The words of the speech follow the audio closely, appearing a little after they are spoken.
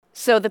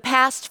So the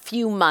past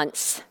few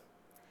months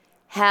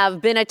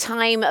have been a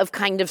time of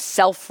kind of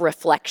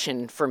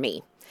self-reflection for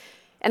me.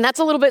 And that's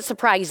a little bit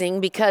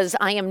surprising because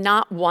I am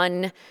not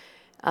one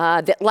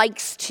that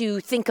likes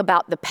to think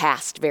about the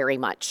past very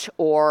much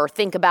or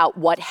think about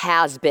what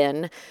has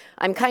been.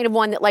 I'm kind of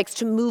one that likes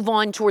to move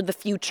on toward the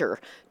future,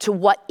 to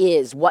what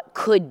is, what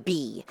could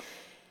be.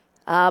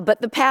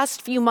 But the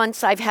past few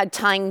months I've had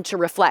time to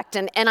reflect,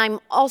 and I'm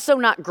also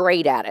not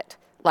great at it.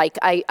 Like,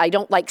 I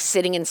don't like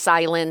sitting in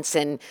silence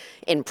and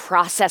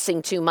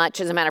processing too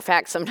much. As a matter of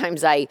fact,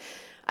 sometimes I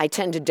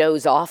tend to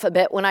doze off a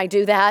bit when I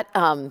do that.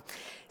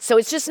 So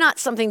it's just not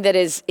something that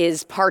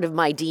is part of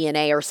my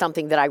DNA or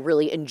something that I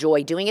really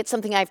enjoy doing. It's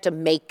something I have to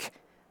make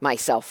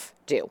myself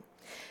do.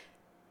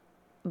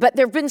 But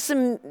there have been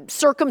some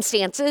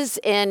circumstances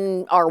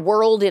in our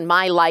world, in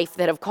my life,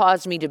 that have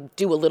caused me to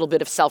do a little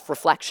bit of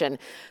self-reflection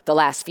the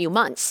last few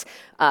months.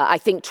 I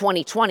think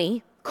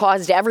 2020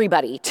 caused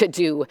everybody to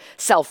do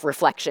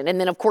self-reflection.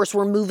 And then, of course,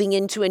 we're moving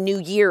into a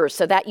new year,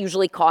 so that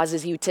usually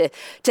causes you to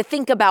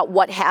think about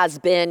what has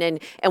been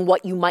and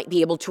what you might be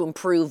able to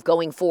improve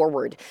going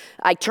forward.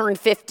 I turned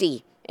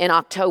 50 in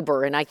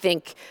October, and I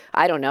think,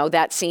 I don't know,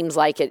 that seems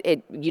like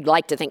you'd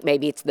like to think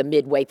maybe it's the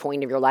midway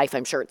point of your life.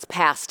 I'm sure it's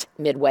past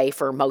midway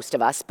for most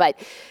of us, but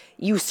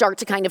you start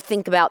to kind of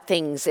think about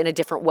things in a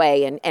different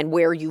way and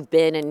where you've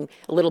been and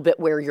a little bit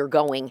where you're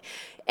going.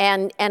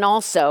 And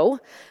also,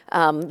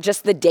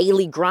 just the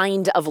daily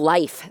grind of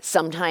life.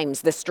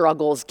 Sometimes the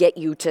struggles get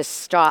you to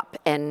stop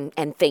and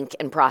think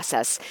and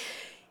process.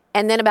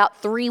 And then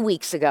about 3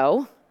 weeks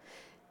ago,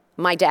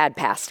 my dad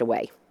passed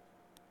away.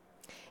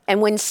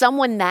 And when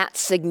someone that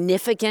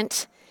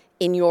significant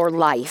in your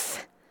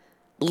life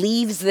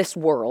leaves this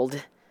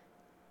world,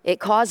 it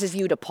causes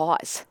you to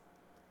pause.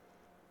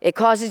 It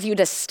causes you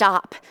to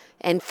stop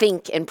and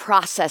think and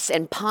process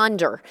and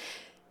ponder.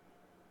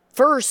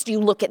 First, you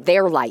look at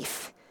their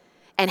life.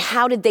 And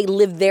how did they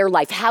live their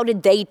life? How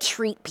did they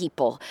treat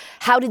people?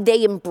 How did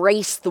they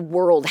embrace the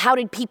world? How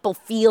did people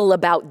feel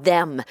about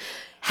them?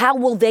 How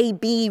will they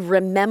be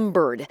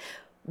remembered?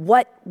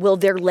 What will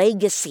their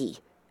legacy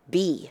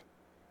be?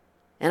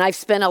 And I've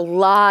spent a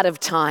lot of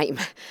time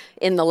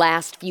in the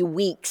last few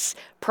weeks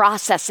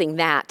processing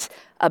that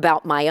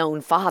about my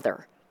own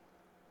father.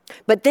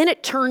 But then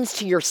it turns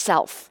to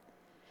yourself,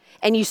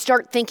 and you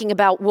start thinking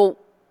about, well,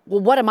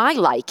 what am I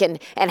like? And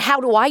how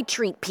do I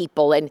treat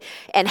people?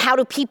 And how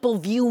do people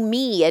view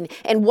me?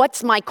 And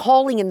what's my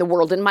calling in the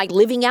world? Am I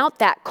living out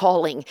that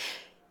calling?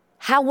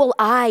 How will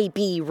I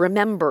be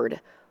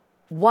remembered?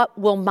 What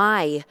will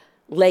my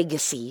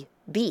legacy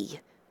be?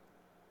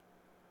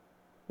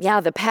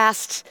 Yeah, the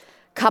past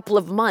couple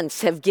of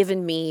months have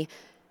given me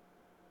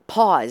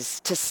pause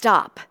to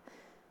stop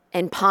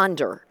and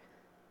ponder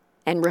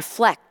and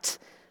reflect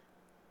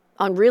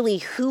on really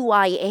who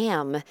I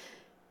am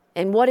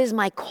and what is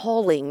my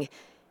calling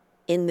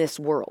in this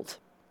world.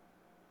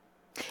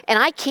 And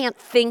I can't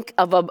think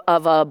of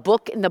a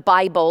book in the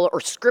Bible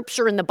or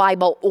scripture in the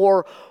Bible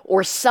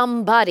or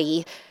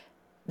somebody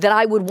that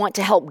I would want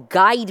to help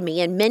guide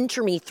me and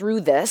mentor me through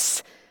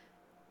this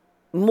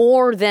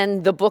more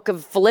than the book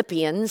of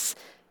Philippians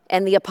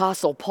and the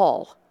Apostle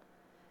Paul.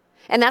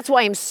 And that's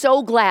why I'm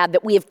so glad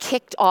that we have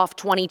kicked off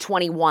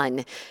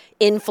 2021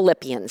 in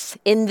Philippians,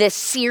 in this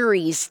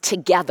series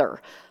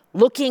together,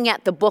 looking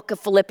at the book of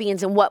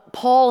Philippians and what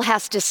Paul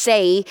has to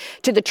say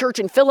to the church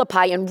in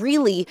Philippi and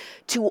really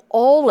to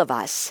all of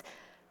us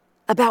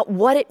about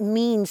what it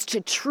means to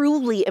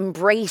truly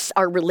embrace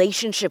our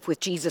relationship with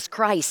Jesus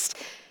Christ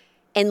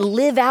and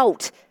live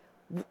out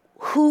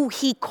who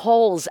he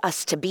calls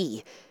us to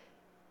be.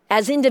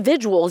 As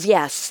individuals,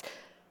 yes,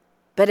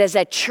 but as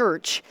a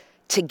church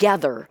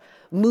together,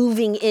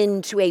 moving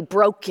into a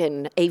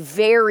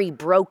very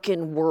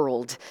broken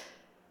world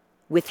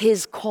with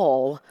his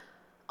call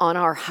on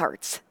our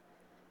hearts.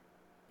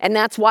 And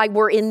that's why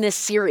we're in this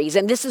series.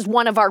 And this is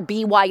one of our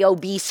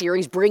BYOB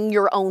series, Bring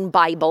Your Own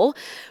Bible,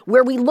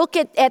 where we look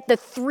at the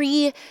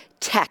three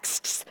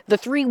texts, the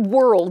three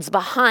worlds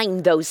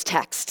behind those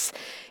texts.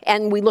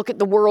 And we look at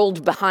the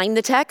world behind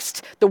the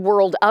text, the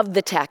world of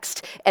the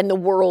text, and the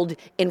world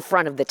in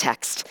front of the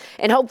text.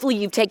 And hopefully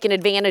you've taken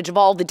advantage of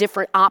all the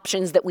different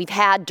options that we've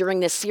had during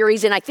this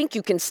series. And I think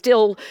you can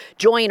still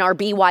join our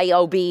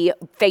BYOB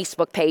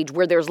Facebook page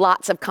where there's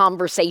lots of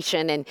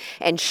conversation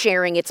and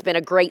sharing. It's been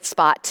a great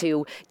spot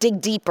to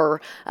dig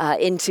deeper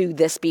into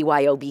this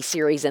BYOB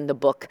series and the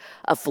book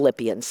of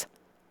Philippians.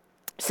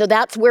 So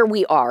that's where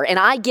we are. And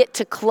I get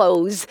to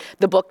close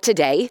the book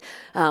today,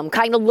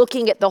 kind of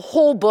looking at the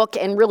whole book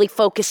and really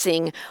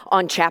focusing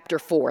on chapter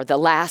 4, the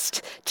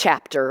last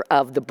chapter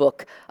of the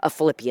book of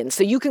Philippians.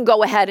 So you can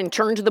go ahead and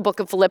turn to the book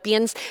of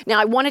Philippians. Now,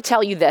 I want to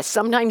tell you this.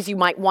 Sometimes you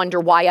might wonder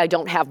why I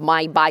don't have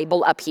my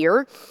Bible up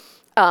here.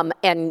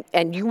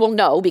 And you will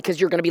know, because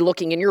you're going to be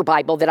looking in your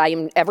Bible, that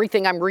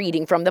everything I'm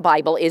reading from the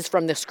Bible is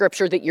from the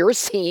scripture that you're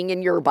seeing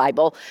in your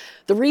Bible.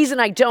 The reason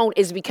I don't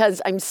is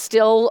because I'm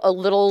still a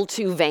little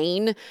too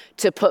vain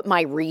to put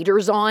my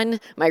readers on,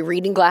 my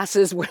reading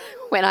glasses,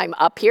 when I'm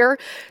up here.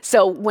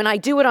 So when I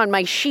do it on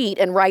my sheet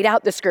and write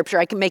out the scripture,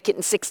 I can make it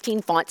in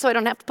 16 font so I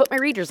don't have to put my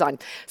readers on.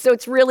 So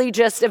it's really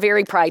just a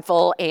very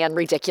prideful and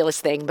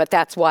ridiculous thing, but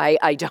that's why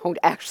I don't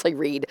actually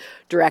read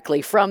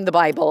directly from the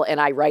Bible and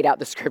I write out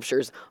the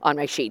scriptures on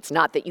my sheets.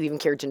 Not that you even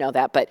cared to know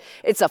that, but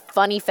it's a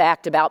funny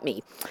fact about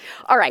me.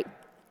 All right.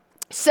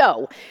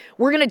 So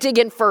we're going to dig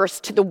in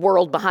first to the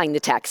world behind the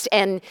text.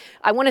 And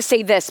I want to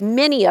say this,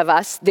 many of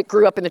us that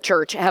grew up in the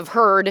church have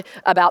heard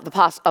about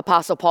the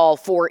Apostle Paul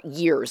for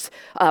years,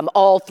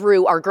 all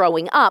through our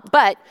growing up.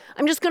 But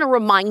I'm just going to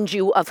remind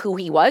you of who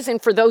he was.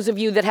 And for those of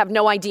you that have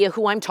no idea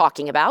who I'm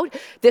talking about,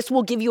 this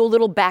will give you a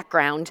little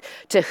background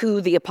to who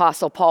the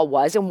Apostle Paul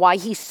was and why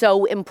he's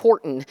so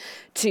important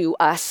to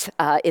us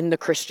in the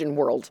Christian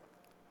world.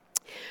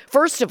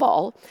 First of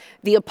all,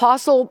 the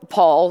Apostle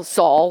Paul,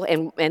 Saul,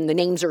 and the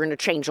names are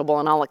interchangeable,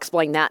 and I'll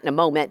explain that in a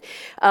moment.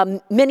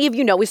 Many of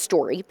you know his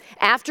story.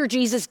 After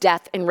Jesus'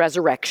 death and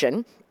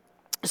resurrection,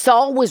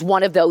 Saul was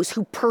one of those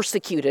who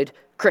persecuted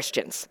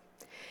Christians.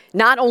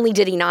 Not only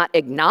did he not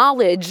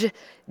acknowledge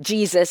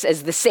Jesus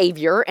as the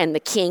Savior and the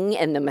King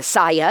and the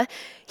Messiah,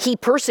 he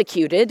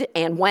persecuted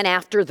and went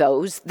after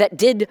those that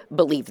did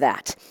believe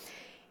that.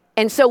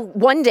 And so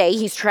one day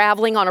he's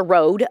traveling on a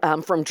road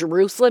from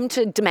Jerusalem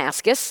to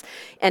Damascus,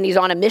 and he's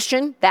on a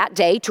mission that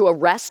day to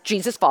arrest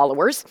Jesus'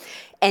 followers.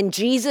 And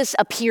Jesus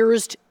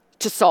appears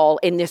to Saul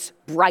in this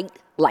bright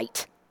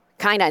light,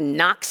 kind of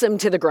knocks him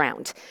to the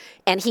ground,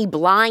 and he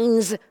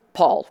blinds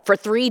Paul. For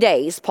 3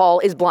 days, Paul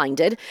is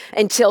blinded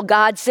until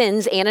God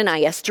sends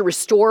Ananias to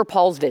restore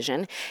Paul's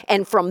vision.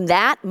 And from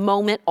that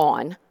moment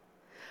on,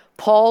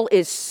 Paul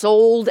is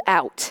sold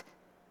out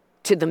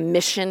to the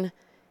mission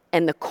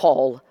and the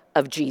call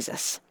of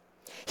Jesus.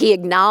 He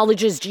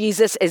acknowledges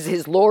Jesus as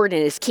his Lord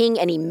and his King,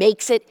 and he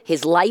makes it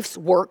his life's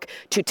work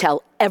to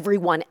tell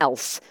everyone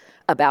else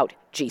about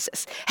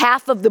Jesus.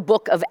 Half of the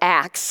book of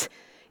Acts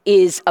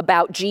is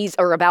about Jesus,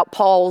 or about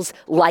Paul's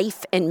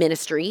life and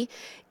ministry,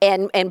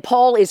 and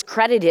Paul is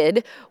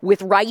credited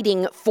with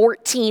writing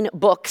 14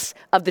 books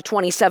of the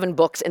 27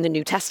 books in the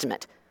New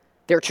Testament.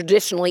 They're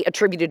traditionally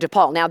attributed to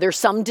Paul. Now, there's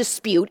some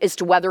dispute as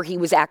to whether he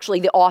was actually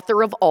the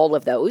author of all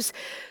of those,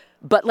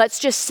 but let's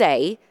just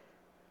say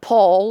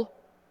Paul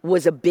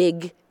was a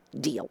big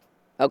deal,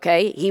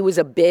 okay? He was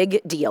a big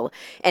deal,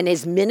 and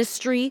his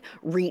ministry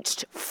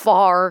reached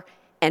far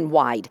and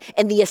wide.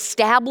 And the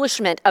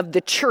establishment of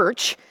the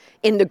church,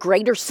 in the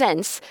greater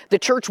sense, the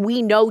church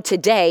we know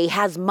today,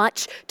 has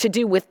much to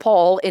do with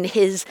Paul and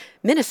his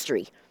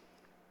ministry.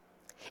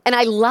 And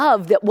I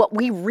love that what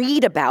we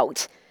read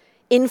about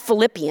in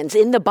Philippians,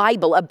 in the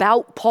Bible,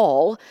 about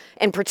Paul,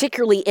 and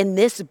particularly in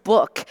this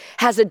book,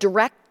 has a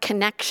direct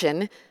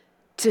connection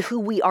to who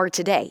we are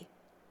today.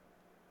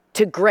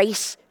 To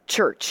Grace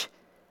Church.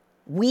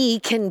 We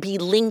can be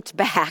linked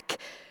back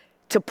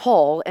to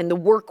Paul and the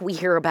work we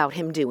hear about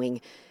him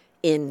doing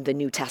in the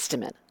New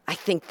Testament. I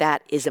think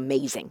that is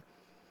amazing.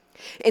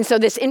 And so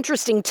this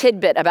interesting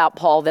tidbit about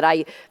Paul that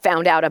I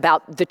found out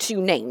about the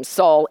two names,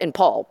 Saul and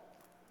Paul,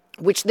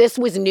 which this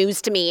was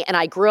news to me, and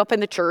I grew up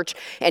in the church,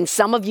 and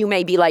some of you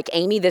may be like,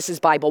 Amy, this is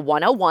Bible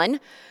 101.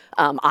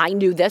 I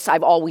knew this,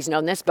 I've always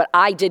known this, but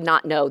I did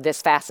not know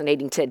this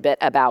fascinating tidbit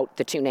about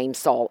the two names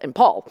Saul and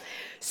Paul.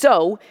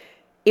 So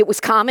it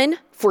was common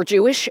for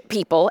Jewish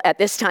people at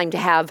this time to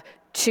have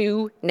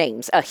two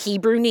names, a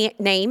Hebrew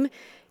name,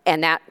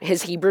 and that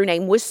his Hebrew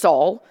name was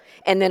Saul,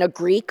 and then a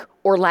Greek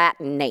or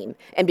Latin name.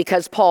 And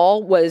because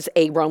Paul was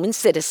a Roman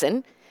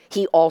citizen,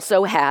 he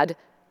also had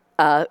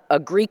a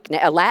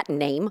Latin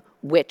name,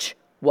 which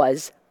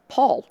was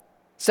Paul.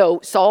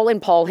 So Saul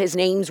and Paul, his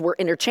names were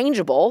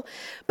interchangeable,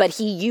 but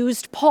he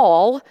used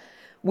Paul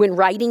when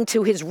writing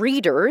to his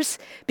readers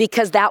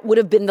because that would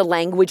have been the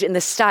language and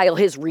the style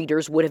his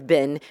readers would have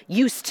been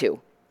used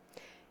to.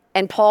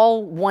 And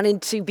Paul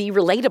wanted to be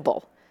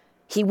relatable.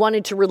 He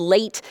wanted to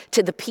relate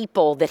to the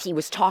people that he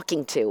was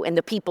talking to and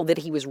the people that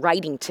he was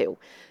writing to.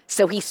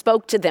 So he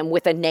spoke to them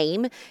with a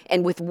name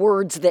and with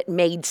words that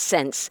made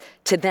sense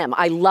to them.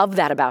 I love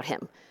that about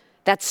him.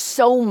 That's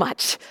so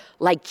much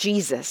like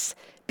Jesus,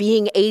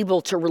 being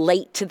able to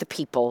relate to the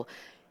people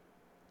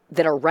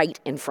that are right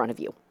in front of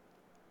you.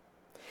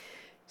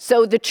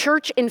 So the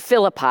church in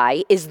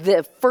Philippi is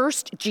the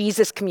first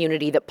Jesus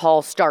community that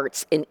Paul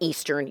starts in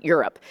Eastern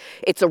Europe.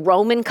 It's a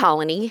Roman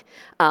colony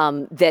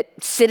that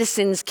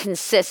citizens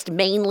consist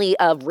mainly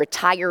of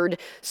retired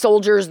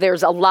soldiers.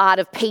 There's a lot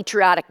of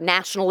patriotic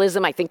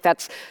nationalism. I think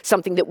that's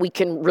something that we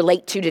can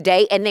relate to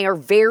today. And they are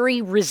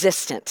very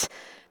resistant.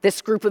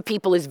 This group of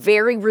people is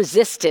very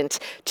resistant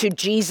to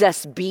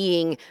Jesus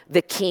being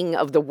the king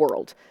of the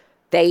world.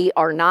 They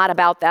are not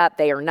about that.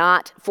 They are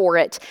not for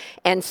it.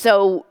 And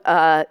so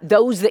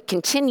those that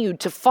continued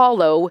to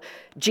follow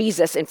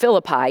Jesus in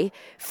Philippi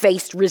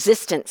faced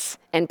resistance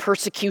and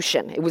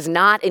persecution. It was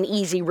not an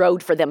easy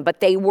road for them,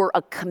 but they were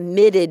a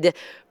committed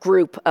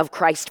group of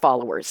Christ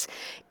followers.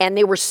 And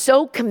they were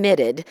so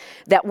committed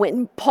that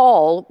when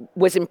Paul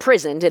was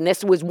imprisoned, and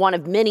this was one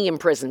of many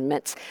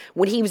imprisonments,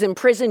 when he was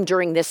imprisoned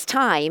during this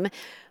time,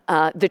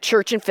 the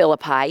church in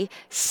Philippi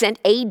sent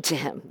aid to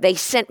him. They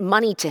sent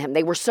money to him.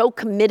 They were so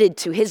committed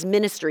to his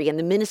ministry and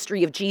the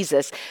ministry of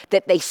Jesus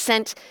that they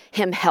sent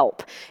him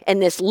help.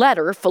 And this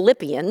letter,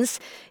 Philippians,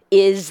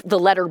 is the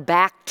letter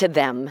back to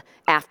them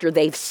after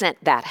they've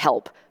sent that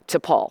help to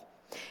Paul.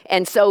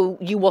 And so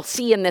you will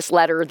see in this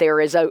letter there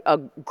is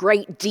a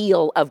great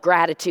deal of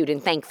gratitude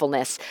and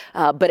thankfulness,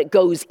 but it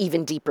goes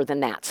even deeper than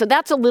that. So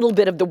that's a little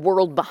bit of the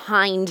world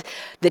behind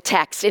the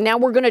text. And now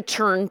we're going to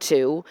turn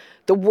to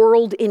the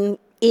world in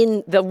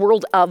the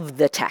world of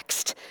the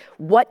text.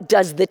 What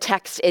does the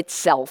text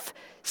itself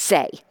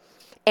say?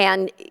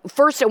 And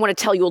first, I want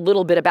to tell you a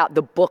little bit about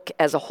the book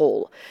as a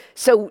whole.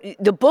 So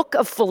the book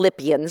of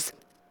Philippians,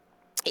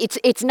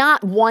 it's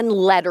not one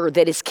letter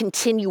that is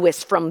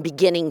continuous from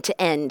beginning to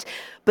end,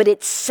 but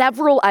it's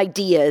several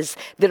ideas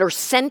that are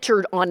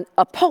centered on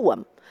a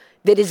poem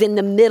that is in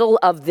the middle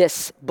of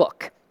this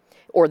book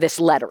or this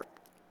letter.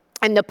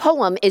 And the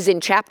poem is in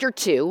chapter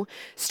 2,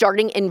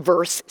 starting in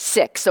verse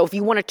 6. So if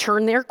you want to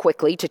turn there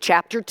quickly to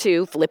chapter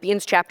 2,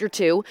 Philippians chapter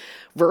 2,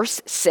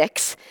 verse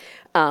 6,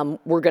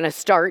 we're going to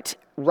start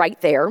right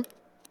there.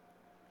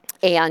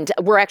 And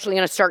we're actually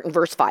going to start in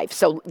verse 5.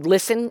 So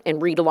listen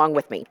and read along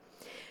with me.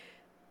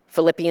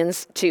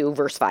 Philippians 2,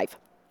 verse 5.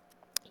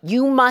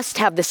 You must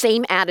have the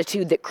same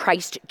attitude that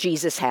Christ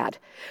Jesus had.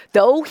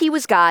 Though he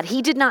was God,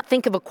 he did not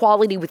think of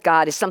equality with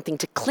God as something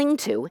to cling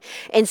to.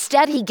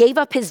 Instead, he gave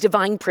up his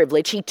divine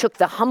privilege. He took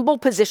the humble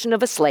position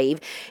of a slave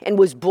and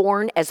was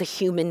born as a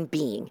human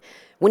being.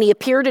 When he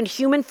appeared in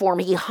human form,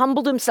 he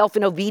humbled himself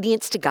in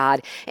obedience to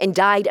God and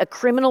died a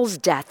criminal's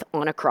death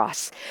on a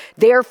cross.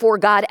 Therefore,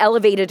 God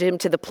elevated him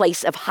to the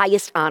place of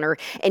highest honor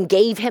and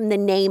gave him the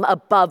name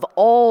above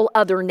all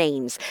other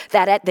names,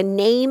 that at the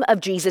name of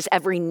Jesus,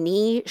 every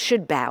knee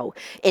should bow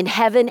in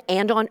heaven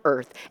and on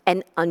earth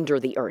and under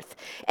the earth,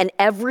 and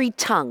every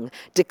tongue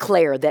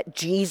declare that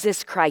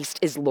Jesus Christ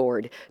is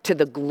Lord, to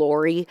the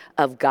glory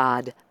of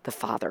God the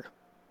Father.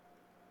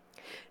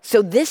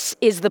 So this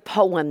is the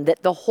poem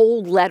that the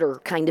whole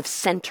letter kind of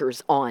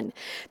centers on.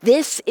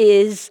 This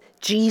is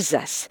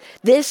Jesus.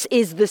 This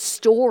is the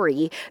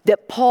story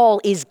that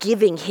Paul is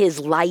giving his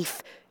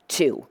life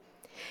to.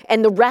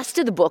 And the rest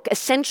of the book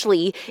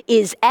essentially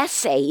is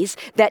essays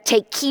that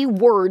take key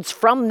words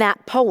from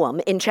that poem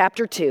in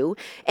chapter 2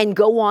 and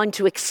go on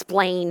to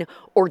explain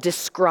or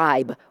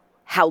describe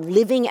how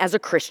living as a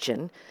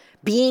Christian,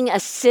 being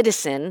a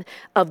citizen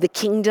of the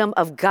kingdom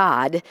of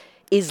God,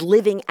 is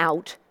living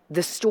out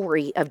the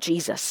story of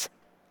Jesus.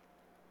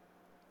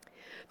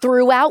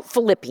 Throughout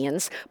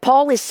Philippians,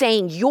 Paul is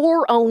saying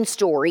your own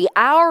story,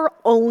 our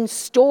own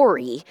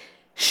story,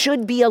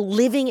 should be a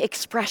living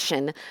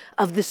expression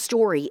of the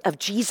story of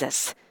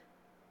Jesus.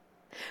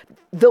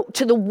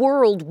 To the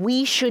world,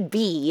 we should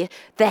be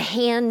the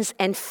hands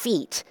and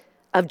feet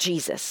of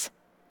Jesus.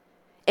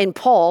 And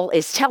Paul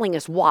is telling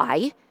us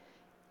why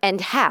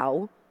and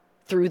how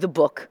through the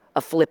book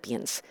of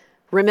Philippians.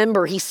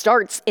 Remember, he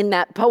starts in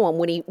that poem,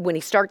 when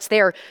he starts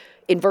there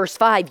in verse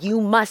 5,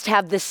 you must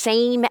have the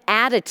same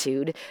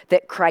attitude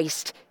that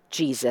Christ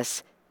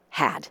Jesus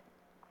had.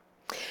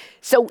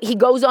 So he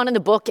goes on in the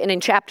book, and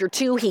in chapter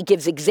 2, he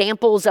gives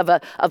examples of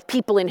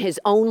people in his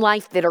own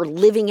life that are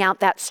living out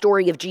that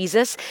story of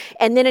Jesus.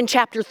 And then in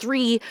chapter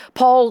 3,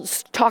 Paul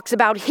talks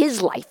about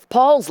his life,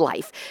 Paul's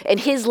life, and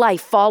his life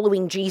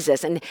following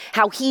Jesus, and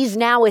how he's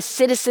now a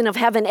citizen of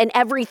heaven, and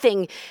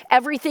everything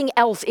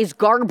else is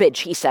garbage,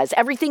 he says.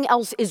 Everything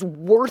else is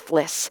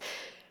worthless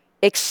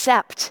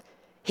except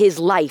his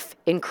life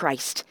in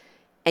Christ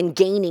and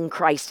gaining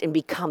Christ and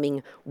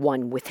becoming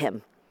one with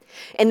him.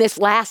 In this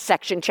last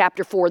section,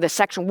 chapter 4, the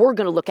section we're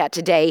going to look at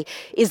today,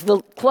 is the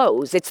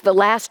close. It's the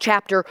last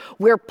chapter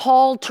where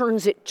Paul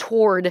turns it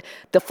toward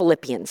the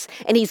Philippians.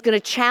 And he's going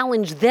to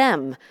challenge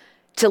them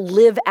to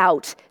live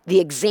out the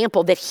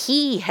example that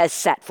he has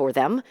set for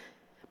them,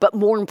 but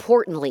more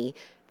importantly,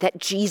 that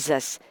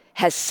Jesus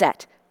has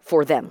set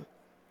for them.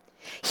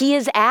 He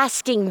is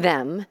asking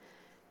them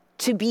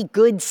to be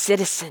good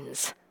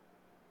citizens.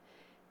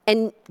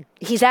 And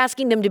he's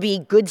asking them to be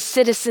good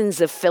citizens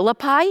of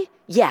Philippi,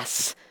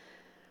 yes.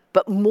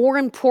 But more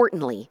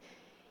importantly,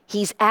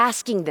 he's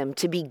asking them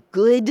to be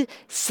good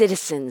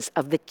citizens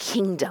of the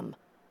kingdom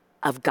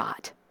of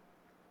God.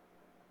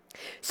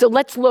 So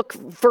let's look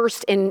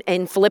first in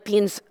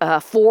Philippians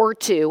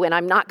 4:2, and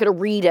I'm not going to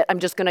read it. I'm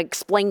just going to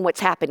explain what's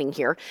happening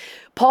here.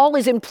 Paul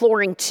is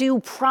imploring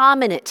two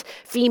prominent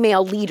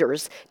female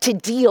leaders to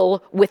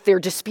deal with their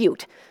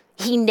dispute.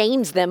 He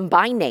names them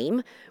by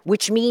name,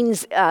 which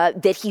means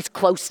that he's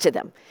close to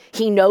them.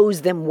 He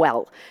knows them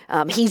well.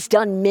 He's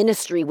done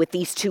ministry with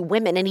these two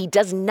women, and he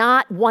does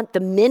not want the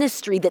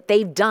ministry that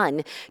they've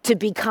done to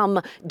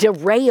become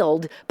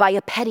derailed by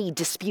a petty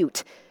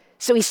dispute.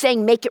 So he's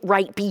saying, make it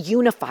right, be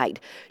unified,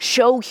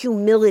 show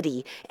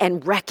humility,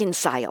 and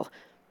reconcile.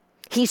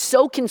 He's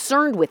so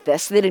concerned with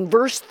this that in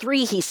verse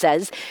 3 he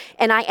says,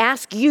 and I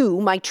ask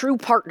you, my true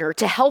partner,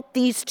 to help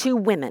these two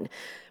women,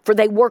 for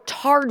they worked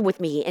hard with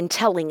me in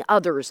telling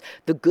others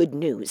the good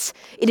news.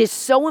 It is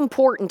so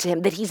important to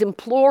him that he's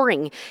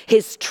imploring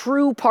his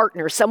true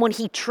partner, someone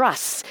he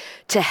trusts,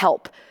 to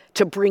help,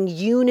 to bring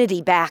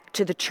unity back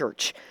to the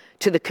church,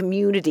 to the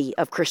community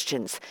of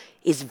Christians,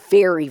 is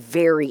very,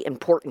 very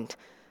important.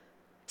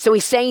 So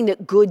he's saying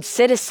that good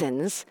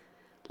citizens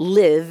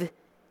live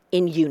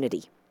in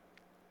unity.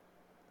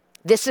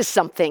 This is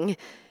something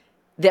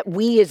that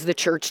we as the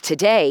church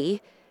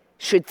today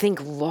should think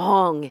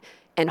long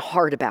and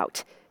hard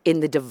about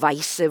in the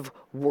divisive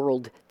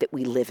world that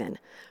we live in.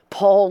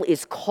 Paul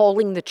is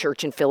calling the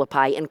church in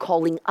Philippi and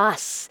calling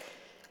us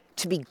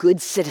to be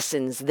good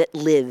citizens that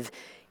live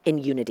in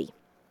unity.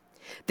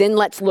 Then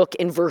let's look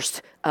in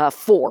verse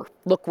 4.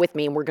 Look with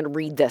me, and we're going to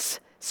read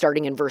this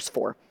starting in verse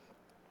 4.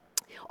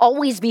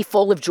 Always be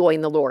full of joy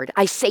in the Lord.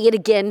 I say it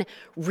again,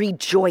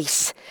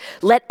 rejoice.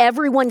 Let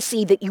everyone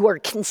see that you are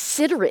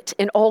considerate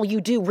in all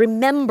you do.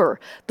 Remember,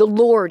 the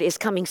Lord is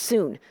coming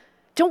soon.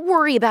 Don't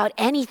worry about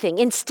anything.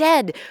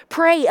 Instead,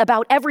 pray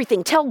about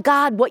everything. Tell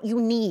God what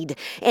you need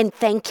and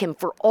thank him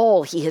for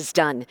all he has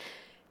done.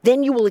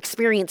 Then you will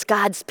experience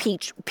God's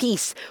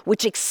peace,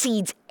 which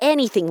exceeds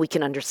anything we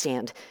can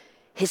understand.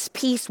 His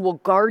peace will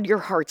guard your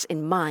hearts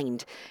and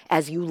mind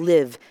as you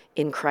live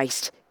in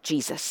Christ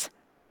Jesus.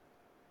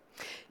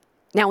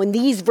 Now, in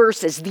these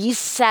verses, these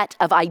set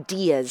of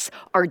ideas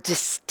are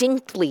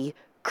distinctly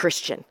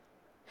Christian.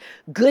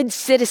 Good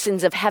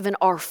citizens of heaven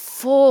are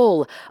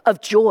full of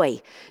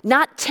joy,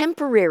 not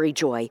temporary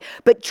joy,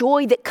 but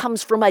joy that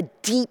comes from a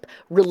deep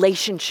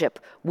relationship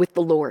with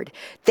the Lord.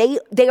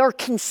 They are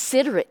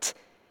considerate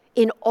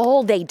in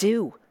all they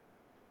do.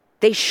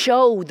 They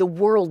show the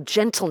world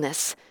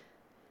gentleness.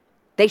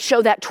 They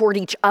show that toward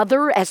each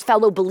other as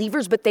fellow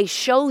believers, but they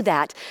show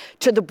that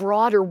to the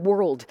broader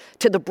world,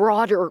 to the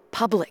broader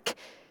public,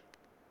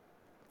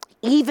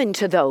 even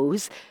to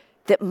those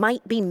that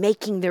might be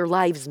making their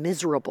lives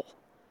miserable.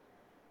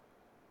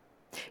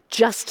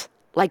 Just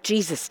like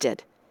Jesus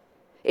did.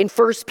 In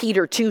 1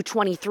 Peter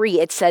 2:23,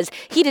 it says,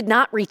 he did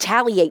not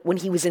retaliate when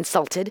he was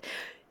insulted,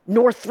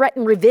 nor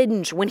threaten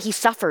revenge when he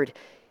suffered.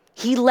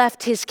 He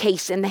left his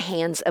case in the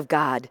hands of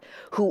God,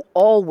 who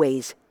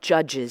always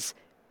judges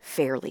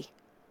fairly.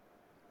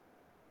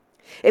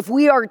 If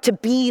we are to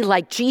be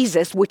like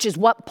Jesus, which is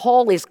what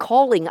Paul is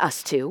calling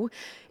us to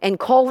and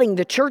calling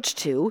the church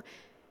to,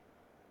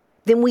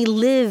 then we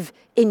live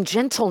in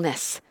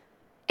gentleness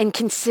and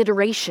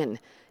consideration,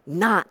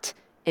 not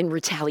in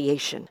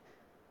retaliation.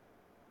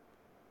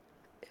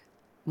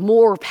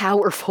 More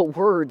powerful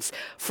words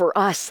for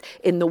us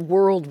in the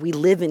world we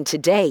live in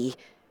today.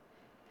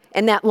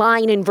 And that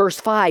line in verse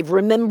 5,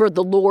 remember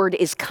the Lord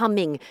is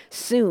coming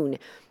soon.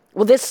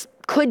 Well, this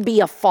could be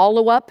a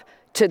follow-up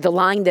to the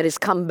line that has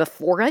come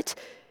before it.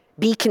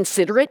 Be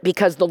considerate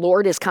because the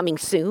Lord is coming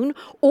soon.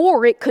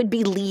 Or it could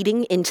be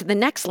leading into the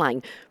next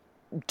line.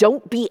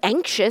 Don't be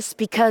anxious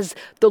because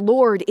the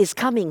Lord is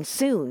coming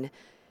soon,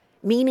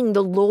 meaning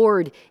the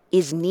Lord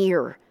is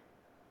near.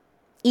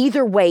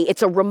 Either way,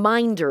 it's a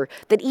reminder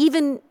that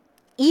even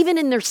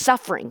in their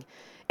suffering,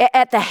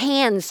 at the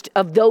hands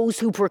of those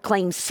who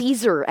proclaim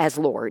Caesar as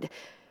Lord,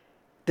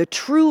 the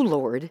true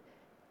Lord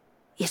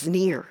is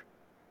near,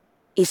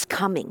 is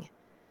coming.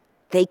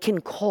 They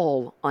can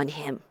call on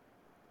him.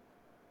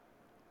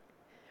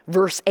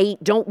 Verse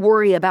 8, don't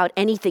worry about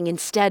anything.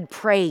 Instead,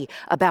 pray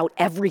about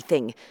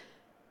everything.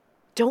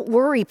 Don't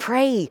worry,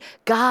 pray.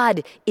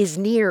 God is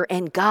near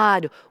and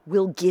God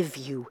will give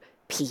you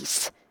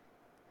peace.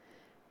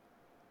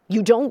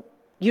 You don't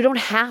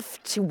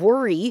have to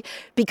worry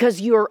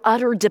because your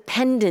utter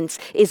dependence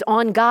is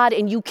on God,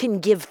 and you can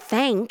give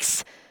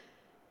thanks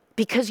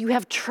because you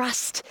have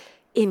trust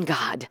in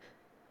God.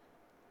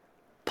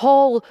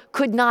 Paul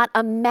could not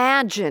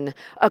imagine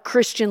a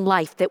Christian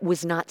life that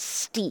was not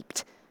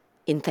steeped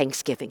in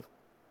thanksgiving.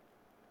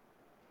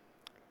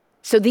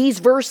 So these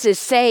verses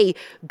say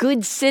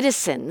good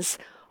citizens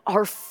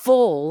are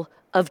full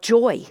of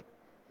joy.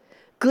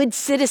 Good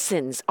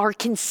citizens are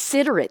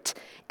considerate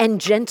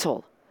and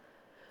gentle.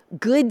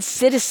 Good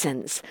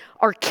citizens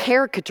are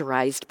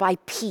characterized by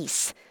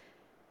peace.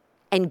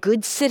 And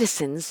good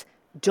citizens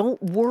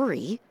don't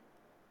worry,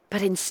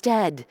 but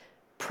instead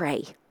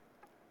pray.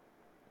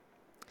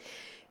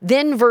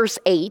 Then verse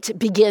 8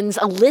 begins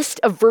a list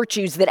of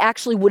virtues that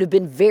actually would have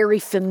been very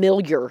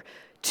familiar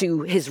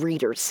to his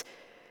readers.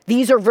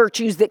 These are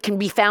virtues that can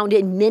be found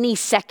in many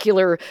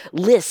secular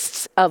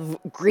lists of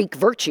Greek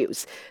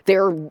virtues.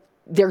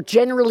 They're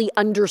generally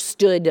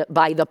understood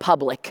by the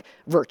public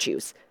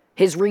virtues.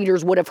 His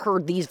readers would have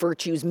heard these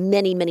virtues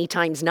many, many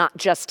times, not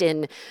just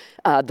in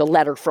the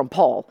letter from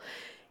Paul.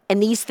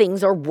 And these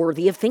things are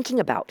worthy of thinking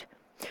about.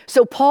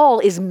 So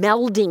Paul is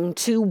melding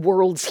two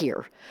worlds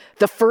here.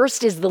 The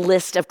first is the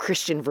list of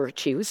Christian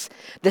virtues.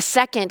 The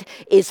second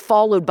is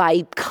followed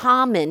by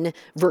common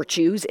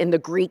virtues in the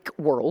Greek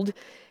world.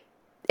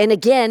 And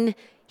again,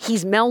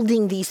 he's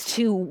melding these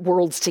two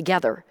worlds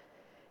together.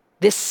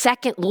 This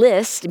second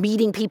list,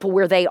 meeting people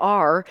where they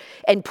are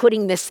and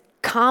putting this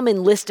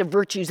common list of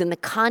virtues in the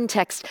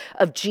context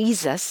of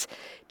Jesus,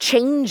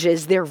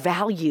 changes their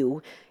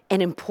value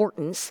and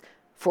importance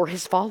for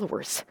his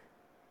followers.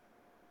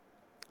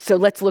 So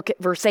let's look at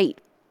verse 8.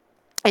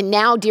 And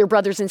now, dear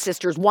brothers and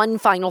sisters, one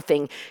final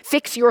thing.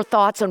 Fix your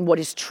thoughts on what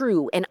is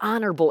true and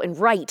honorable and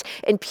right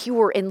and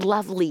pure and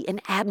lovely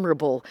and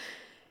admirable.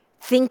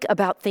 Think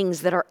about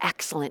things that are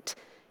excellent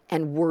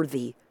and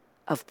worthy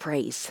of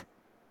praise.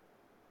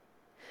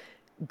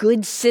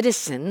 Good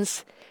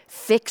citizens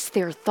fix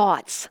their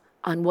thoughts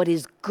on what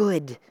is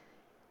good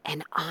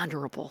and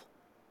honorable.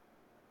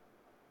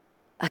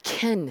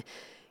 Again,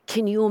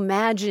 can you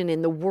imagine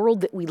in the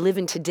world that we live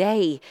in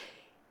today,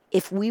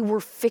 if we were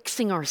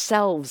fixing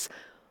ourselves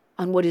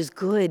on what is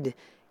good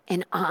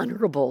and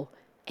honorable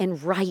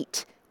and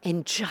right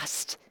and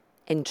just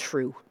and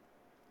true?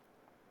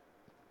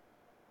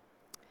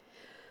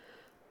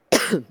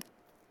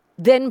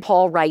 Then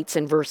Paul writes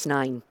in verse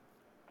 9,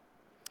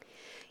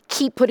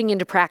 keep putting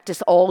into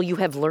practice all you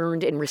have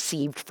learned and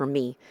received from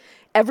me,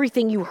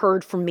 everything you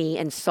heard from me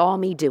and saw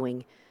me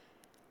doing.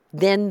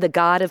 Then the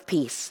God of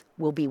peace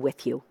will be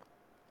with you.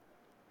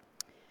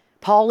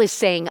 Paul is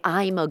saying,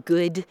 I'm a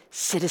good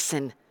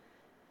citizen.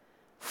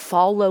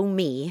 Follow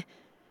me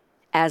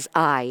as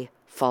I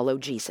follow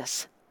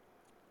Jesus.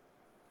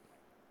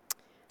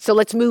 So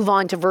let's move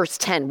on to verse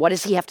 10. What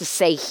does he have to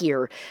say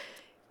here?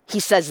 He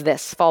says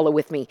this, follow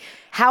with me.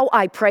 How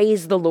I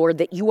praise the Lord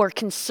that you are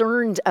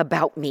concerned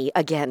about me.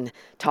 Again,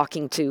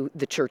 talking to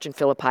the church in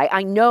Philippi.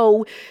 I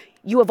know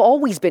you have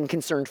always been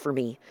concerned for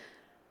me,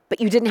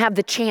 but you didn't have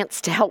the chance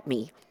to help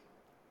me.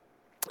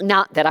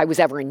 Not that I was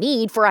ever in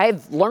need, for I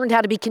have learned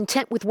how to be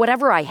content with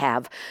whatever I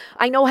have.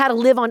 I know how to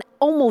live on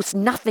almost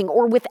nothing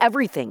or with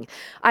everything.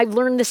 I've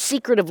learned the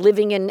secret of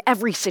living in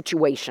every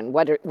situation,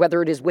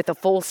 whether it is with a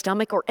full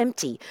stomach or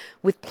empty,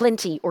 with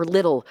plenty or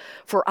little,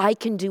 for I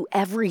can do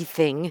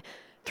everything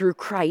through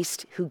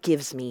Christ who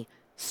gives me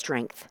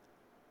strength.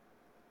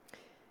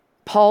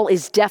 Paul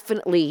is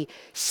definitely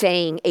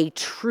saying a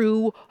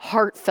true,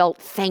 heartfelt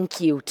thank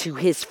you to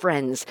his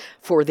friends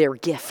for their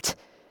gift.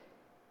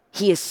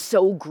 He is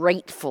so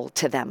grateful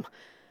to them.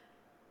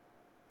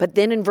 But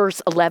then in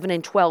verse 11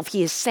 and 12,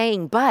 he is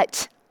saying,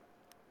 but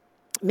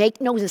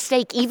make no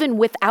mistake, even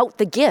without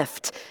the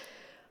gift,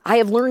 I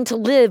have learned to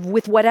live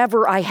with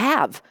whatever I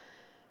have.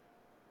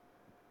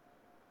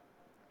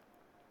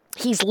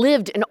 He's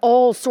lived in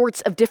all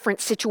sorts of different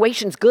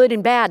situations, good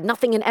and bad,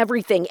 nothing and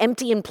everything,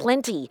 empty and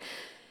plenty.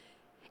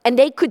 And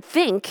they could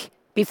think,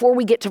 before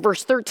we get to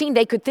verse 13,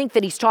 they could think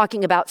that he's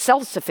talking about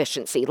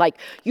self-sufficiency. Like,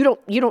 you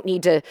don't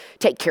need to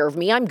take care of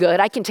me. I'm good.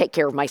 I can take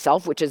care of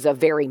myself, which is a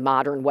very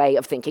modern way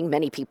of thinking.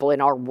 Many people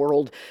in our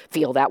world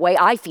feel that way.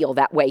 I feel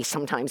that way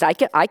sometimes. I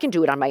can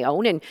do it on my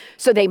own. And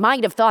so they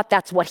might have thought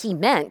that's what he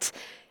meant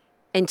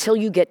until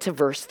you get to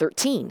verse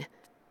 13.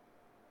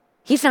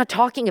 He's not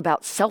talking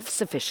about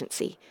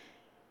self-sufficiency.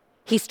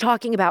 He's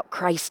talking about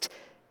Christ's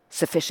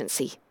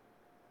sufficiency.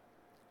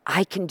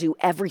 I can do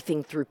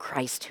everything through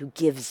Christ who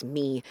gives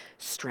me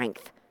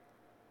strength.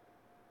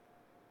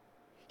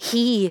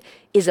 He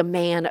is a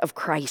man of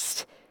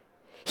Christ.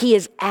 He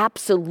is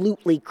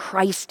absolutely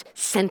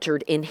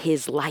Christ-centered in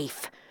his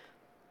life.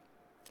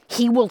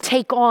 He will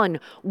take on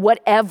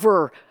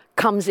whatever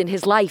comes in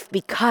his life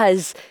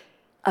because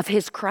of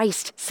his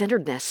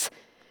Christ-centeredness.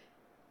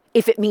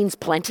 If it means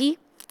plenty,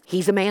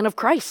 he's a man of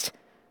Christ,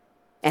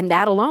 and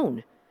that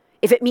alone.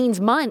 If it means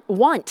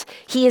want,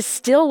 he is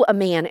still a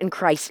man in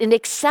Christ and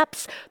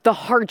accepts the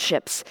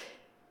hardships.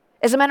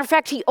 As a matter of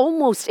fact, he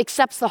almost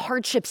accepts the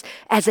hardships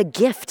as a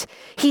gift.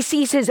 He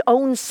sees his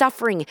own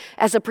suffering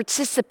as a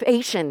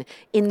participation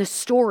in the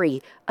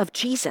story of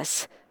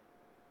Jesus.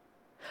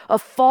 A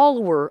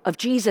follower of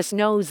Jesus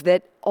knows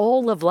that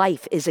all of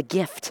life is a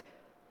gift.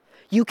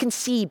 You can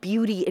see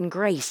beauty and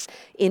grace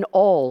in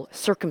all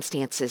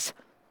circumstances.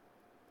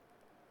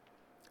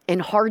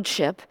 In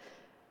hardship,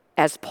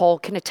 as Paul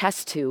can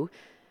attest to,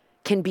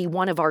 can be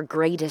one of our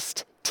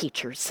greatest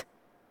teachers.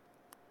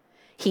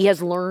 He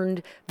has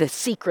learned the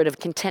secret of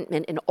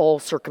contentment in all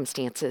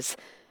circumstances.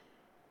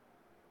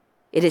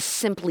 It is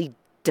simply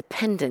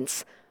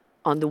dependence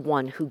on the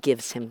one who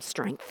gives him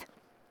strength.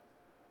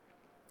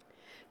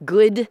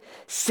 Good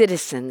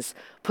citizens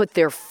put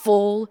their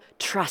full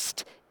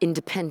trust and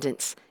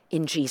dependence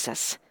in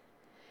Jesus.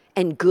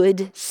 And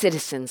good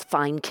citizens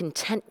find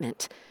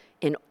contentment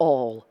in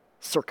all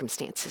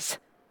circumstances.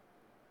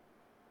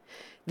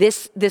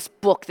 This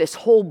book, this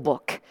whole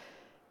book,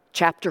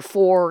 chapter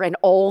 4 and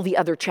all the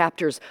other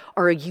chapters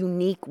are a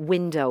unique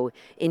window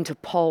into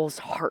Paul's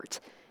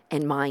heart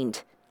and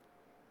mind.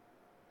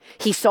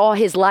 He saw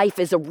his life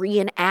as a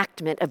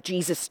reenactment of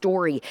Jesus'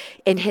 story,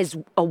 and his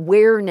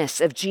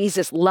awareness of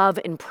Jesus' love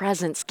and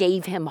presence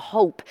gave him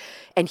hope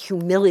and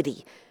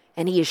humility.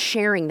 And he is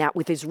sharing that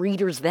with his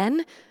readers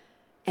then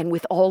and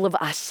with all of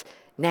us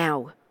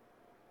now.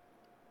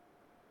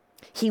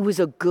 He was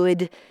a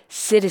good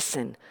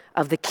citizen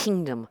of the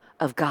kingdom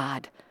of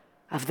God,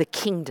 of the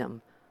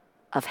kingdom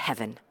of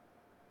heaven.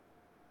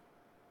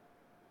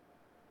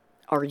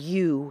 Are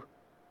you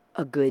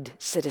a good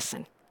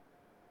citizen?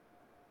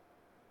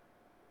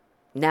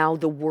 Now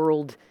the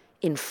world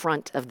in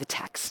front of the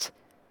text.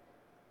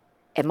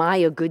 Am I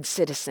a good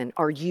citizen?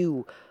 Are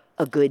you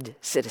a good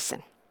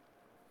citizen?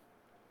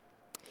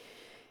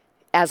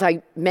 As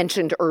I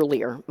mentioned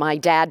earlier, my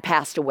dad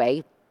passed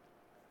away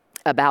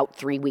about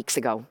 3 weeks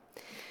ago.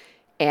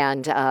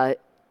 And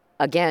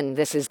again,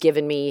 this has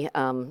given me,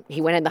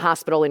 he went in the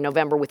hospital in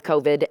November with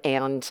COVID,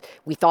 and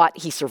we thought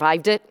he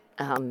survived it,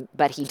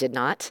 but he did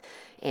not.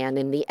 And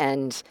in the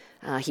end,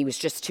 he was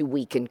just too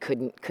weak and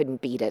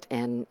couldn't beat it.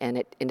 And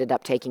it ended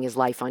up taking his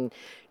life on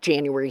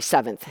January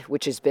 7th,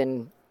 which has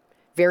been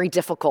very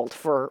difficult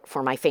for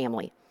my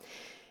family.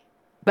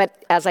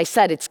 But as I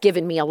said, it's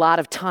given me a lot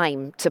of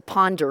time to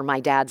ponder my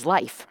dad's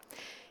life.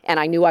 And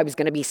I knew I was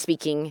going to be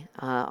speaking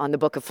on the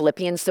book of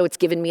Philippians, so it's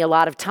given me a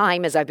lot of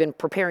time as I've been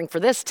preparing for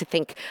this to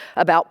think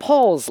about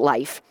Paul's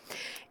life.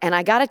 And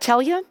I got to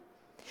tell you,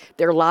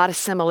 there are a lot of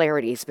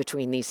similarities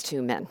between these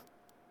two men.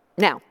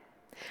 Now,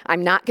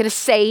 I'm not going to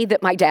say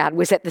that my dad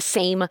was at the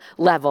same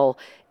level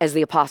as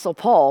the Apostle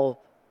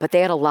Paul, but they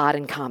had a lot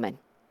in common.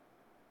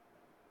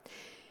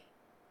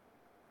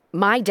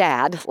 My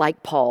dad,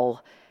 like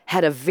Paul,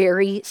 had a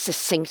very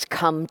succinct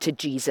come to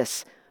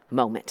Jesus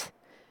moment.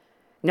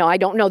 Now, I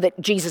don't know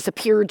that Jesus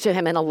appeared to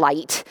him in a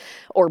light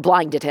or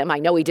blinded him. I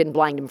know he didn't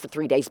blind him for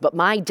 3 days, but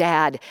my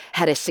dad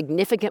had a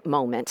significant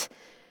moment.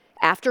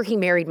 After he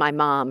married my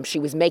mom, she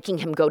was making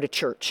him go to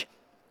church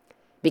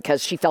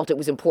because she felt it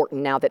was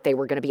important now that they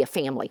were going to be a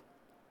family.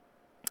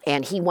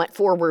 And he went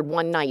forward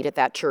one night at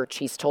that church.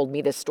 He's told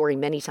me this story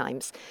many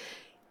times.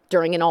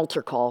 During an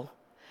altar call,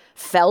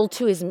 fell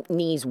to his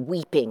knees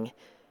weeping,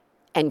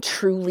 and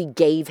truly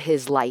gave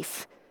his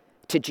life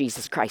to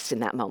Jesus Christ in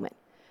that moment.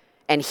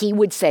 And he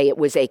would say it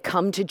was a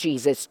come to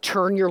Jesus,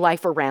 turn your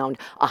life around,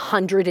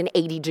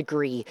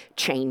 180-degree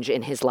change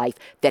in his life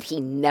that he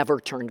never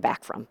turned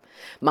back from.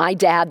 My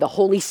dad, the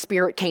Holy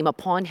Spirit came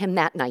upon him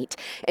that night.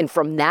 And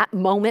from that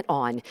moment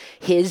on,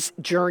 his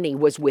journey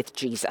was with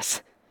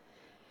Jesus.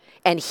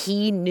 And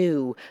he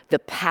knew the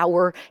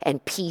power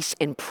and peace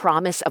and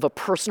promise of a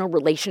personal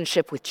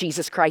relationship with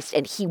Jesus Christ.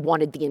 And he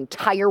wanted the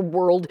entire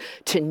world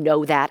to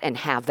know that and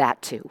have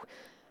that too.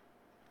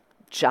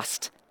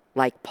 Just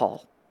like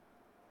Paul.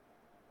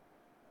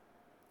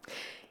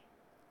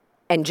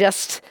 And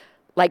just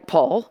like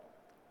Paul,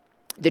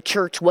 the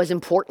church was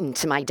important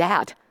to my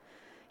dad.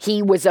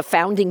 He was a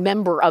founding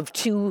member of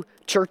 2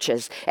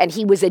 churches, and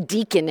he was a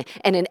deacon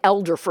and an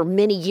elder for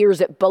many years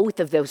at both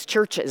of those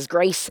churches,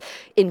 Grace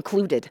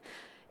included.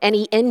 And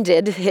he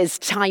ended his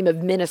time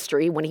of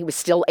ministry when he was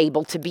still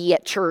able to be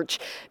at church,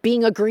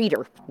 being a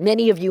greeter.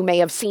 Many of you may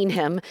have seen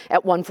him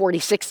at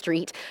 146th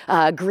Street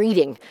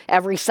greeting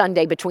every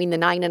Sunday between the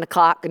 9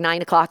 o'clock and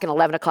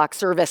 11 o'clock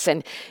service.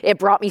 And it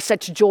brought me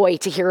such joy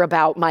to hear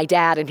about my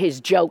dad and his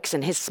jokes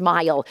and his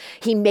smile.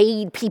 He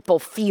made people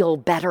feel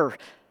better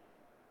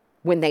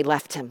when they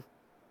left him.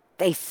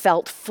 They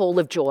felt full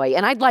of joy.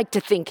 And I'd like to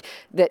think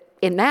that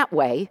in that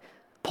way,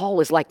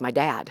 Paul is like my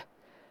dad.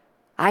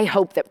 I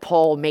hope that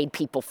Paul made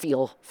people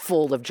feel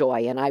full of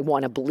joy, and I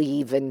want to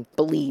believe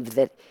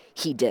that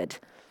he did.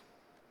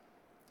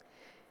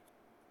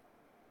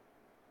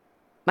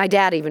 My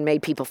dad even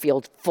made people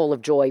feel full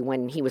of joy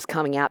when he was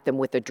coming at them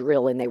with a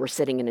drill and they were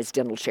sitting in his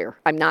dental chair.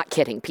 I'm not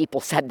kidding.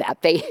 People said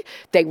that.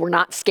 They were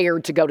not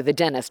scared to go to the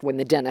dentist when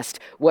the dentist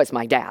was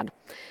my dad.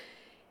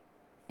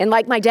 And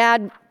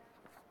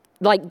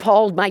like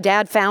Paul, my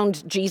dad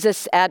found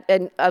Jesus at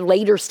a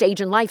later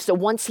stage in life. So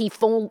once he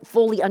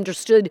fully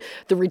understood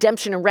the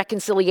redemption and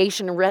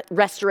reconciliation and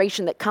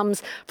restoration that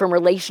comes from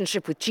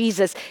relationship with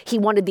Jesus, he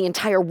wanted the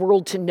entire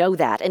world to know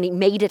that. And he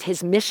made it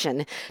his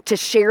mission to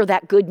share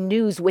that good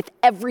news with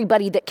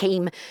everybody that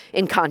came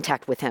in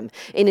contact with him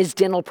in his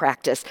dental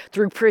practice,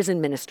 through prison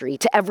ministry,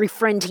 to every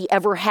friend he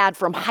ever had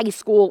from high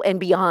school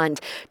and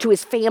beyond, to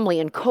his family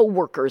and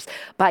co-workers.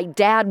 My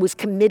dad was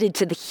committed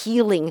to the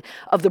healing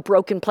of the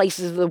broken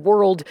places of the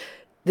world,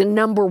 the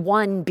number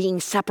one being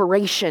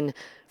separation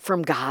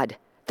from God.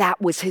 That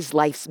was his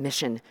life's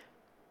mission.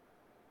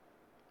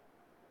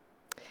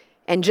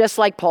 And just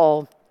like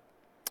Paul,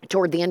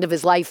 toward the end of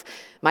his life,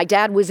 my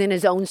dad was in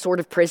his own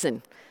sort of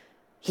prison.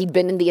 He'd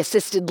been in the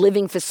assisted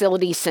living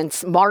facility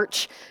since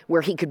March,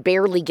 where he could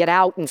barely get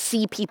out and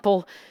see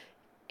people.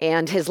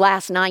 And his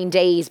last 9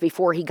 days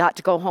before he got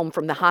to go home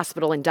from the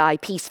hospital and die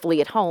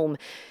peacefully at home,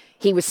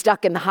 he was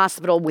stuck in the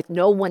hospital with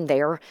no one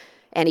there.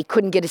 And he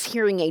couldn't get his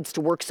hearing aids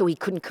to work, so he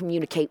couldn't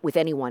communicate with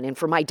anyone. And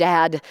for my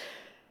dad,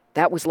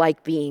 that was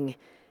like being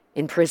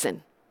in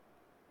prison.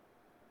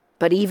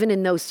 But even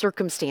in those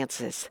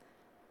circumstances,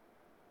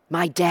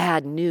 my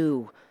dad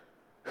knew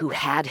who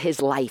had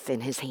his life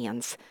in his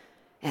hands,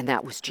 and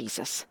that was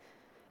Jesus.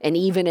 And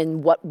even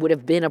in what would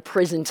have been a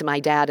prison to my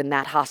dad in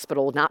that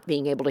hospital, not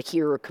being able to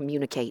hear or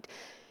communicate,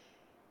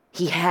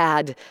 he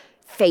had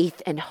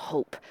faith and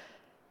hope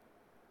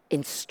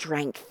and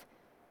strength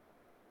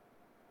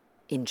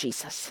in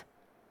Jesus.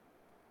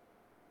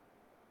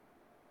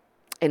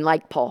 And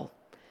like Paul,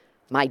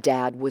 my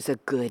dad was a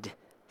good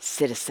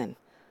citizen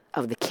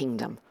of the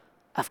kingdom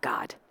of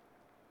God.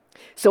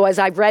 So as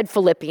I've read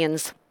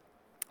Philippians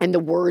and the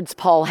words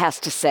Paul has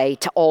to say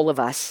to all of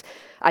us,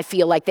 I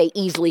feel like they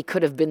easily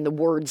could have been the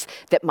words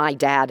that my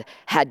dad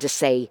had to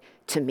say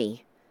to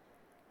me.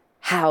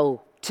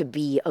 How to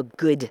be a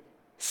good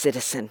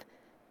citizen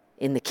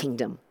in the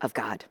kingdom of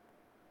God.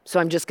 So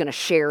I'm just going to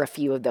share a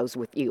few of those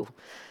with you.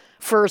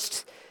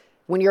 First,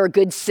 when you're a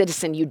good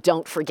citizen, you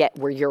don't forget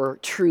where your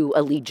true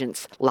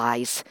allegiance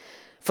lies.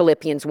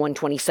 Philippians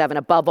 1:27,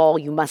 above all,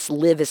 you must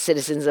live as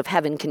citizens of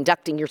heaven,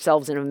 conducting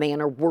yourselves in a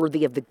manner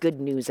worthy of the good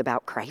news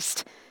about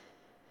Christ.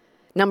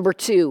 Number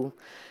two,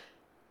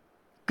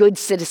 good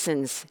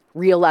citizens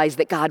realize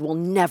that God will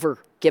never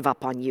give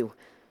up on you.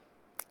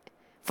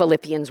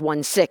 Philippians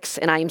 1:6,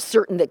 and I am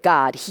certain that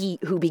God, he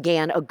who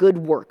began a good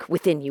work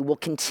within you, will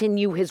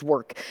continue his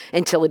work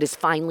until it is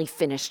finally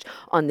finished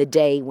on the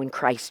day when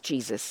Christ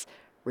Jesus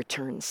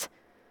returns.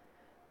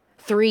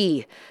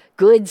 3,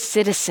 good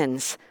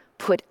citizens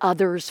put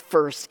others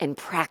first and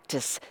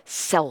practice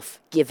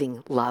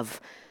self-giving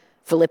love.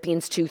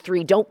 Philippians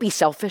 2:3, don't be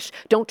selfish.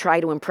 Don't try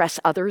to impress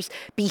others.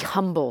 Be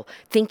humble,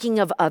 thinking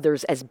of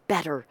others as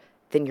better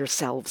than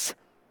yourselves.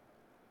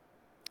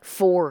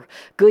 4,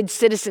 good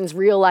citizens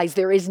realize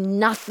there is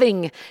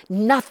nothing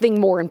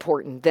more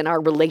important than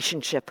our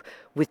relationship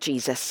with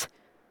Jesus.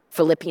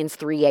 Philippians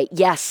 3:8,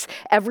 yes,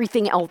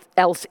 everything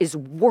else is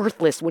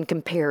worthless when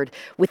compared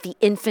with the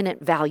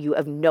infinite value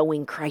of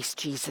knowing Christ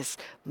Jesus,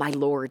 my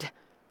Lord.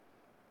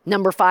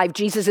 Number 5,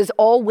 Jesus is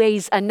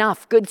always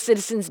enough. Good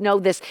citizens know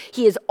this.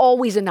 He is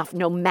always enough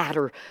no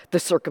matter the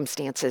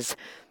circumstances.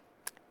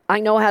 I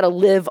know how to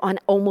live on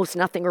almost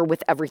nothing or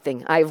with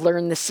everything. I've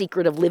learned the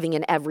secret of living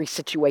in every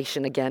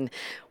situation again,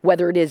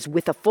 whether it is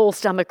with a full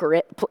stomach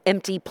or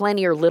empty,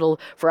 plenty or little,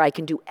 for I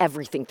can do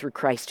everything through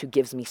Christ who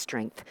gives me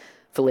strength.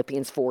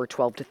 Philippians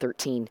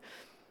 4:12-13.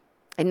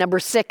 And number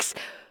 6,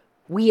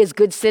 we as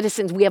good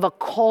citizens, we have a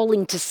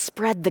calling to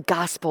spread the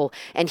gospel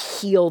and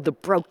heal the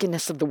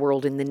brokenness of the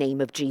world in the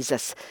name of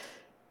Jesus.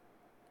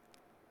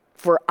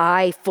 For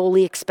I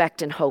fully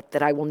expect and hope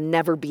that I will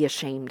never be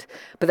ashamed,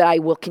 but that I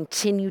will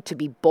continue to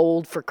be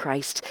bold for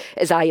Christ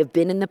as I have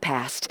been in the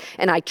past.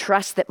 And I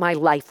trust that my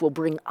life will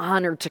bring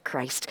honor to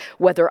Christ,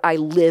 whether I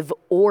live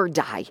or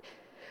die.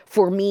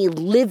 For me,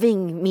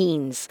 living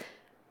means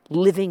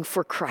living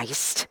for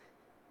Christ.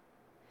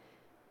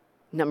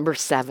 Number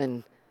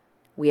 7,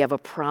 we have a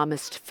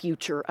promised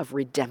future of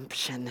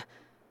redemption.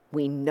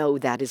 We know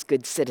that as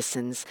good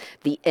citizens.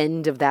 The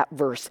end of that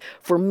verse.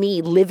 For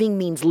me, living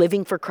means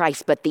living for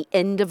Christ, but the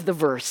end of the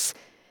verse,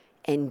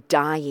 and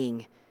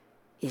dying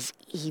is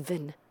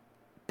even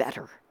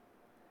better.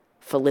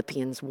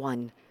 Philippians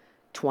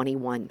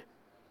 1:21.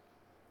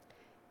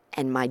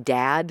 And my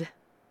dad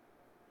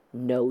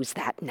knows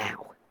that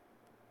now.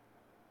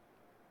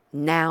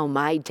 Now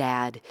my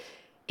dad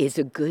is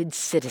a good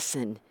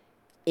citizen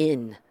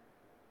in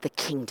the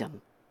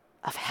kingdom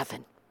of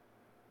heaven.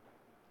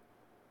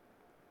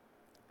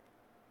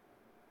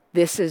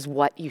 This is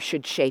what you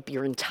should shape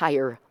your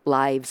entire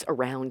lives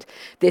around.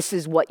 This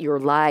is what your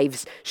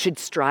lives should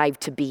strive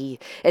to be.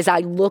 As I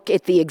look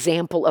at the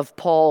example of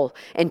Paul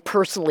and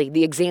personally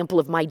the example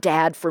of my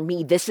dad for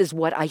me, this is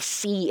what I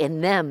see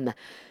in them.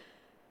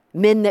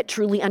 Men that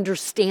truly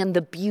understand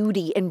the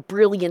beauty and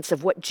brilliance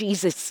of what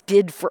Jesus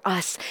did for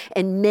us,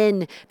 and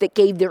men that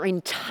gave their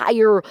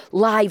entire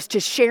lives to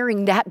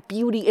sharing that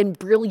beauty and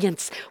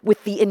brilliance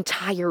with the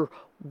entire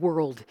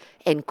world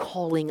and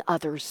calling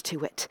others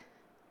to it.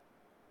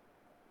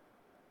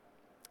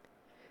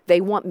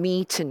 They want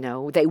me to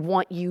know, they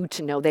want you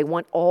to know, they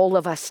want all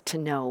of us to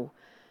know.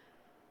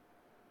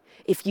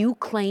 If you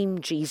claim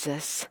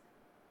Jesus,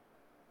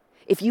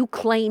 if you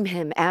claim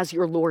him as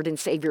your Lord and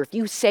Savior, if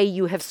you say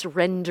you have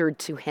surrendered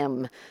to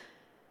him,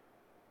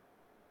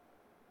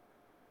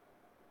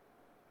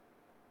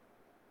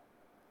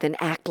 then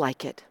act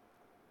like it.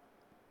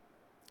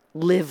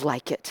 Live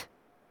like it.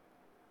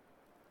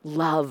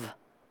 Love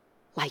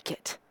like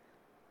it.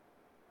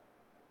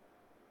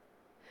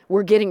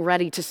 We're getting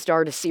ready to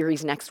start a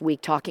series next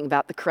week talking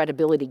about the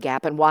credibility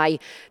gap and why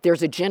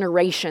there's a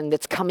generation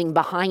that's coming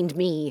behind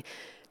me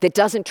that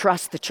doesn't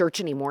trust the church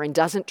anymore and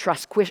doesn't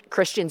trust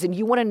Christians. And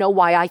you want to know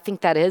why I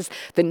think that is?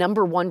 The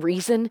number one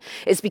reason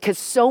is because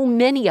so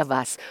many of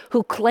us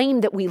who claim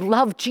that we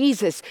love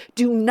Jesus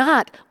do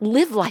not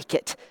live like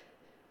it.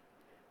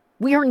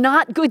 We are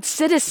not good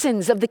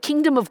citizens of the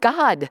kingdom of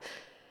God.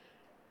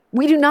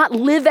 We do not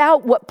live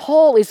out what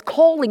Paul is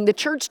calling the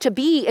church to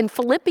be in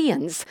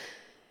Philippians.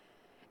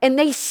 And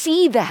they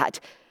see that,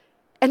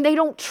 and they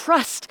don't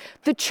trust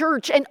the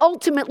church, and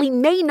ultimately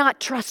may not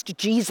trust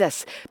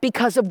Jesus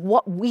because of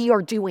what we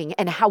are doing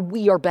and how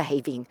we are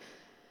behaving.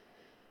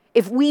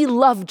 If we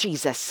love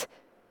Jesus,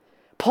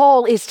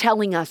 Paul is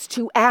telling us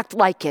to act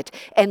like it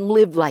and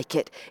live like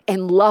it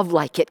and love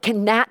like it.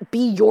 Can that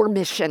be your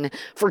mission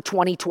for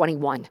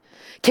 2021?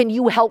 Can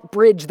you help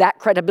bridge that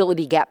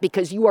credibility gap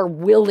because you are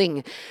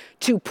willing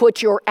to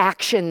put your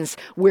actions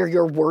where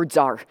your words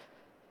are?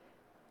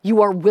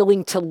 You are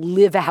willing to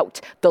live out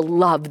the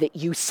love that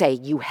you say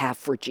you have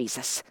for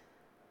Jesus.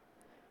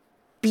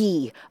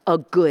 Be a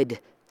good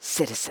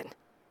citizen.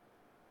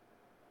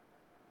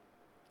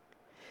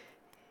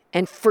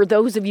 And for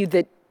those of you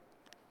that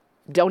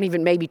don't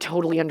even maybe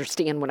totally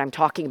understand what I'm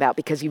talking about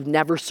because you've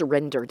never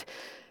surrendered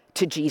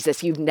to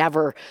Jesus, you've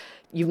never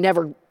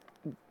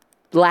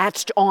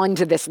latched on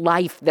to this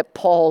life that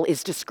Paul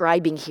is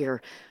describing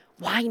here,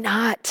 why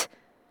not?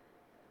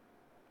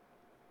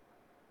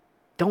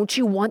 Don't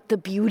you want the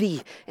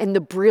beauty and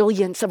the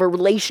brilliance of a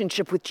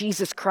relationship with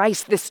Jesus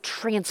Christ, this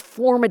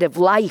transformative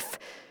life?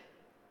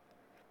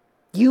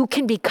 You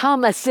can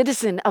become a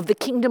citizen of the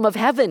kingdom of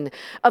heaven,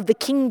 of the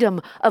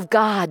kingdom of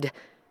God.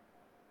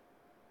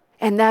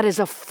 And that is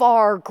a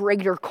far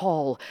greater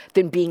call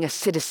than being a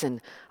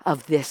citizen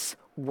of this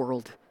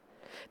world.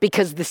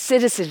 Because the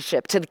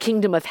citizenship to the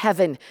kingdom of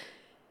heaven,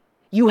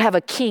 you have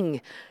a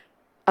king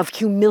of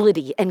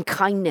humility and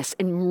kindness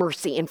and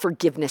mercy and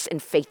forgiveness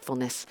and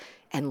faithfulness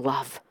and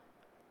love.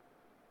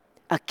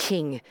 A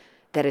king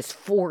that is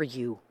for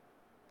you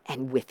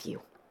and with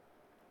you.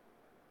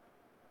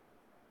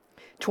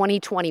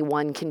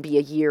 2021 can be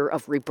a year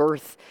of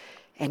rebirth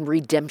and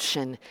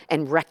redemption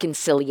and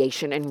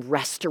reconciliation and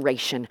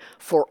restoration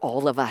for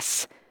all of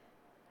us.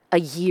 A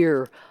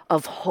year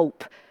of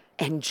hope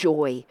and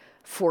joy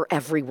for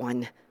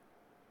everyone.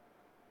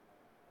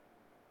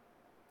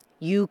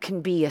 You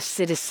can be a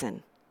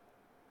citizen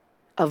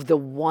of the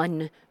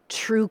one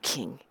true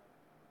King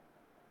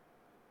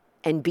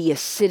and be a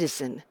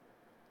citizen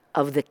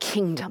of the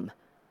kingdom,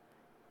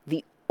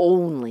 the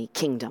only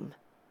kingdom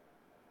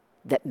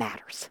that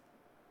matters.